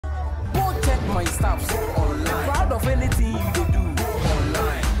check my stats online. Proud of anything you do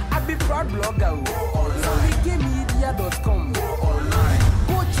online. I be proud blogger online. SonnyGameMedia.com online.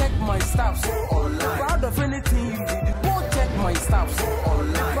 Go check my stats online. Proud of anything you do. Go check my stats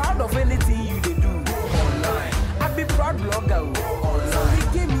online. Proud of anything you do online. I be proud blogger online.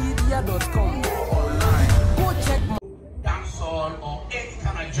 SonnyGameMedia.com online. Go check my dancehall or any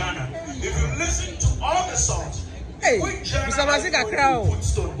kind of genre. If you listen to all the songs, hey, which genre Mr. Masika Crown. put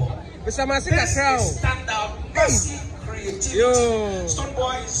Stonebwoy? Mr. Masika Crown. This is standout, massive creativity. Yo.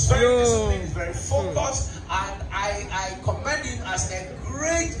 Stonebwoy is very disciplined, is very focused, and I commend him as a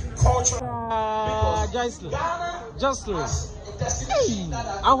great cultural because Ghana has a destination that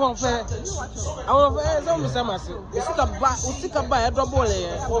has attracted so many people.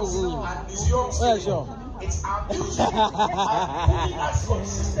 And it's yours. It's our music. That's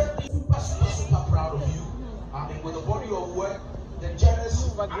consistently super proud of you. I mean, with the body of work, the jealous.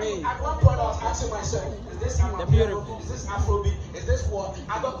 At one point, I was asking myself, is this Amapiano? Is this Afrobeat? Is this what?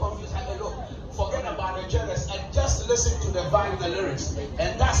 I got confused. I go, look, forget about the jealous and just listen to the vibe, the lyrics.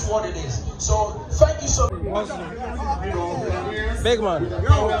 And that's what it is. So, thank you so much. Big man,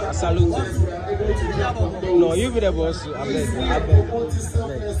 I salute you. No, you be the boss. I beg.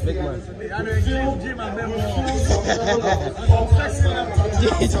 Big man.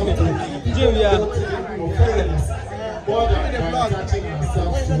 Jim, yeah.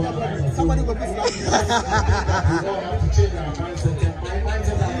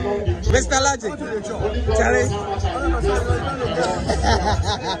 Mr. Logic, Charlie.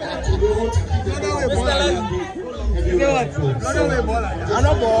 Mr. Logic. You know what? I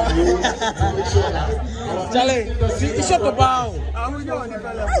know, boy. Charlie, you shut the bow.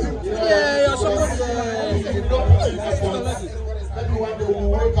 Yeah, you're supposed to. Everyone they will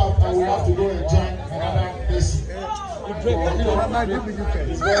wake up and we have to go and join another place.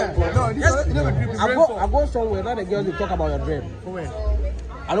 I go somewhere that the girls will talk about your dream. For where?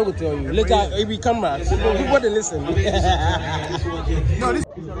 I don't go tell you. Later, it will come back. People they listen. No, this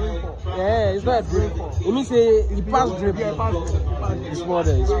yeah, it's not a dream. It means the past dream. It's more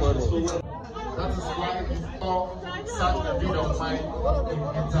there. It's more there. That is why we saw such a bit of mine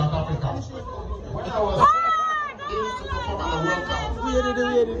in South Africa. When I was to perform at the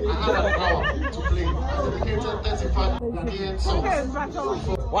World Cup, I had an hour to play. I dedicated 35 Ghanaian songs.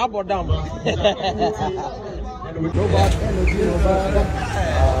 What about them?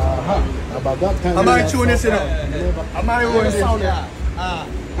 About that time. Am I tuning this in? Am I on this?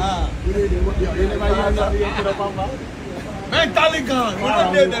 Mentally gone. We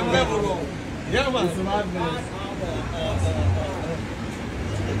don't need them level wrong. Yeah, man.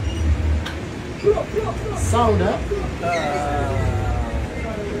 Sound, eh?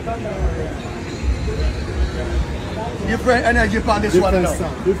 Different energy on this one now.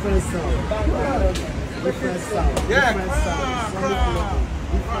 Different sound. Yeah.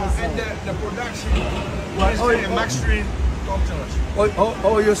 And the production was mastering.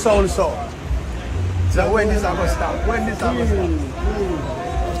 Oh, your sound so. So when this ever start? When this ever start?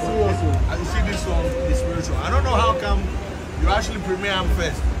 You see this song is spiritual. I don't know how come you actually premiere them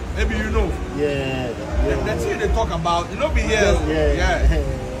first. Maybe you know. Yeah. Let's see they talk about. You know, be here. Yeah.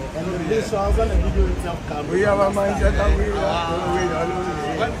 And this was on the video itself. We have a mindset that we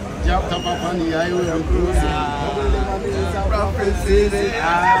Jump up on the highway and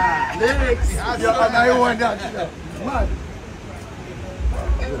lyrics. Yeah, and I want that. Man.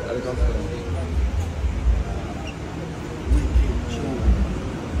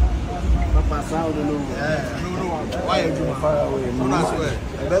 Papa sound, no. Yeah, no. Why are you far away? No, I swear.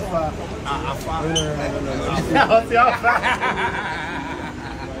 That's far.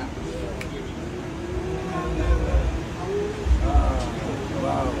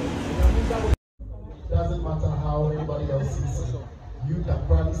 Doesn't matter how anybody else sees you. You can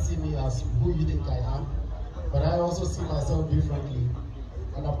probably see me as who you think I am, but I also see myself differently.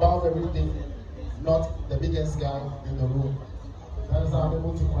 And above everything, not the biggest guy in the room. That is how I'm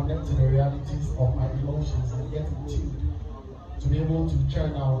able to connect to the realities of my emotions and get in tune to be able to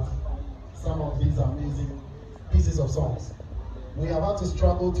churn out some of these amazing pieces of songs. We have had to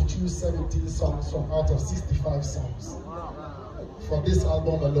struggle to choose 17 songs from out of 65 songs for this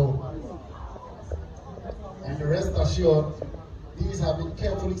album alone. And rest assured, these have been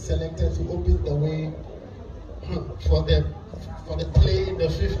carefully selected to open the way for the play in the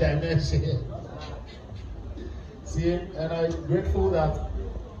fifth dimension. See, and I'm grateful that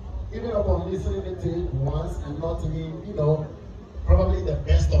even upon listening to it once and not even, probably the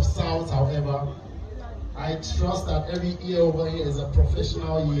best of sounds, however, I trust that every ear over here is a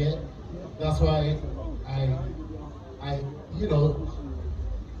professional ear. That's why I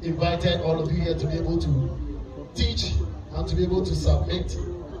invited all of you here to be able to teach and to be able to submit,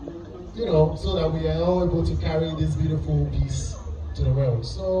 you know, so that we are all able to carry this beautiful piece to the world.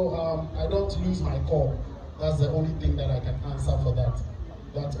 So I don't lose my core. That's the only thing that I can answer for that.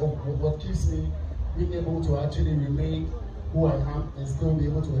 That's what keeps me being able to actually remain who I am and still be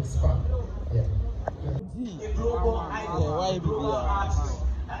able to expand. Yeah. A global icon, global artist.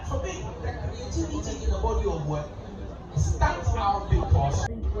 And for me, the creativity in the body of work stands out because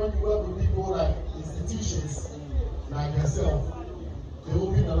when you work with people like institutions like yourself, they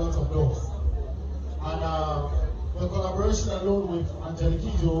open a lot of doors. And the collaboration alone with Angelique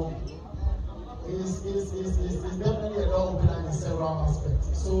Kijo is definitely a door opener in several aspects.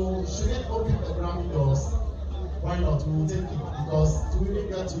 So should it open the Grammy doors, why not? We will take it, because to really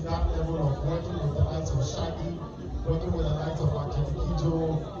get to that level of working with the likes of Shaggy, working with the likes of Angelique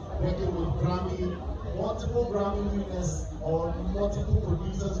Kijo, working with Grammy, multiple Grammy winners or multiple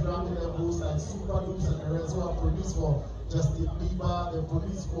producers Grammy levels like Super Loops and the rest who have produced for Justin Bieber, they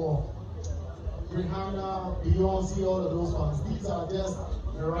produced for Rihanna, Beyonce, all of those ones. These are just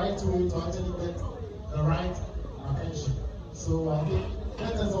the right way to actually get the right attention. So I think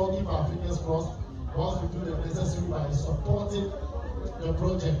let us all keep our fingers crossed once we do the necessary by supporting the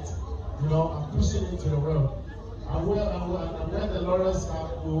project, you know, and pushing it to the world. And when the laurels come,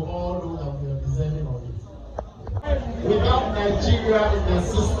 we will all know that we are deserving of it. Without Nigeria in the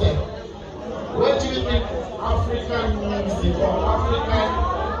system, where do you think African music or African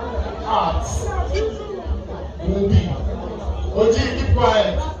arts will be? Oji, keep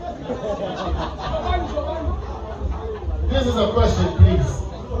quiet. This is a question, please.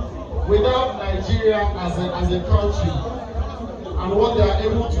 Without Nigeria as a country and what they are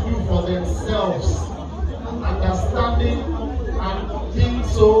able to do for themselves, understanding and being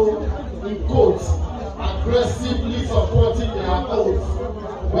so, in quotes, aggressively supporting their oath,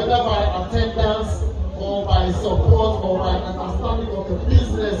 whether by attendance or by support or by understanding of the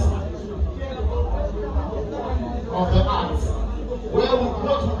business of the arts, what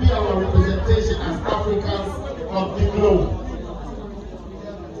will be our representation as Africans of the globe?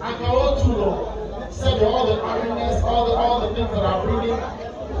 I can also say all the awareness, all the things that are bringing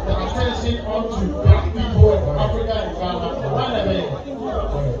the attention onto black people in Africa and Ghana. One of them,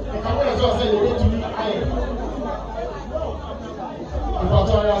 the Cameroon just said they go to meet iron. The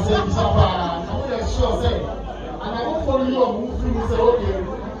Victoria said, I'm sure say, and I won't follow you on move through and say, okay,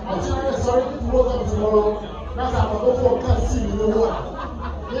 I'm sorry to come tomorrow. That's how I go for can't see me no more.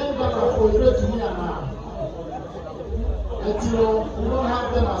 Then that for you to me and and you know, we don't have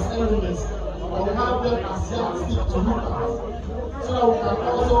them as enemies, but we have them as yardstick to look at, so that we can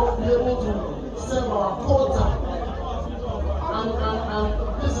also be able to serve our quota. And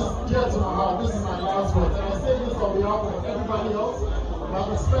this is dear to my heart. This is my last word, and I say this on behalf of everybody else, but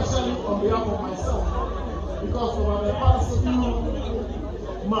especially on behalf of myself, because for the past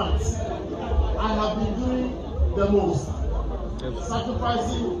few months, I have been doing the most,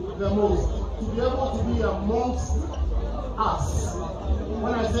 sacrificing the most, to be able to be amongst us.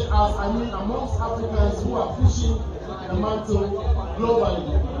 When I say us, I mean amongst Africans who are pushing the mantle globally.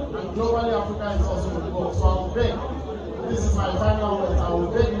 And globally, Africa is also involved. So I will beg, this is my final words, I will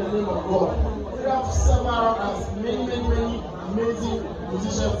beg in the name of God. We have many amazing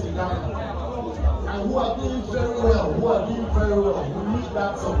musicians in Ghana, and who are doing very well, We need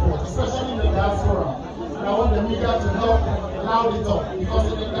that support, especially in the diaspora. And I want the media to help loud it up, because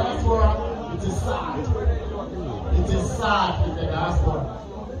in the diaspora, it is sad. It is sad in the diaspora.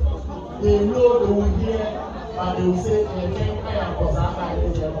 They know they will hear, but they will say, and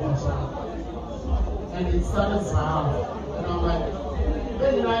it saddens my heart. And I'm like,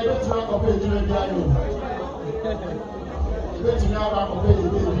 then I don't try to compare to the piano. You bet you never compare the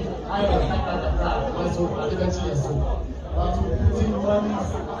baby. I don't like that crowd. So I didn't see so. But to put in money,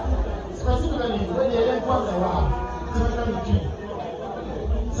 specifically when they don't want the wow, typically you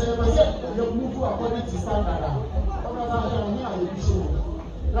so you move according to standard.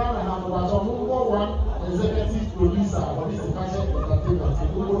 Now I have one executive producer of this fashion entertainment in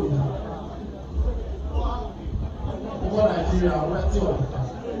Nigeria. We're still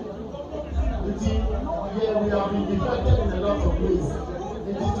here we have been defected in a lot of ways.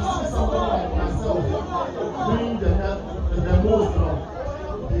 It is to see somebody like myself doing the most of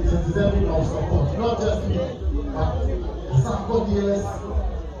it is deserving of support. Not just me, but somebody else.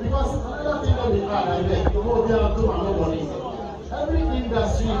 Because another thing that we are, I think, nobody. Every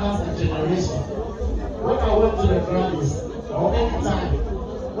industry has a generation. When I went to the Grammys, or any time,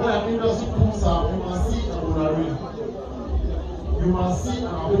 when an industry pulls out, you must see a Bonari. You must see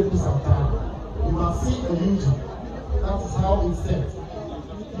an Abeku Santana. You must see a YouTube. That is how it's set.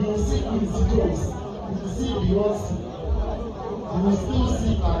 you see Quincy Jones, if you see Beyonce, you will still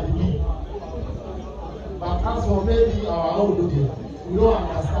see Cardi B. But as for maybe our own video, we don't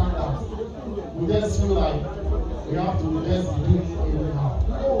understand that. We just feel like we have to just do it anyhow.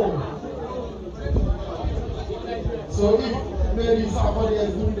 No. So if maybe somebody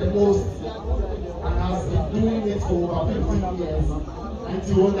is doing the most and has been doing it for over 15 years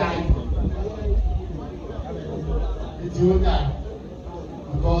until you die,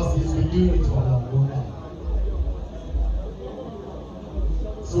 because he's been doing it for a long time.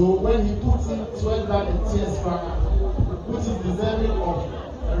 So when he puts in sweat, blood, and tears for her, which is deserving of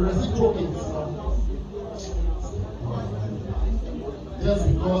a reciprocate, just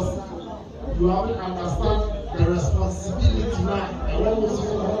because you haven't understand the responsibility now, and when we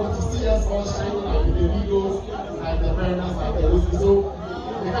want to see us all shining like the videos, like the burners, like the whiskey. So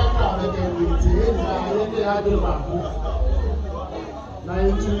the camera make them with the I do my book.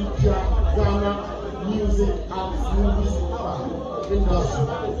 Nigeria, Ghana, music, arts, movies, industry.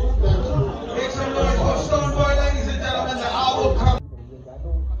 Thank you. Make some noise for Stonebwoy, ladies and gentlemen. The album comes. I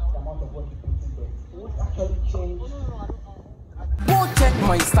know the amount of what you put in there. What actually changed? Go check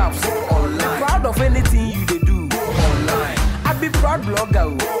my stuff online. Proud of anything you they do online. I be proud blogger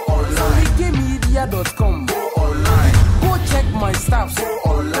online. SonnyGameMedia.com online. Go check my stuff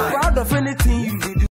online. Proud of anything you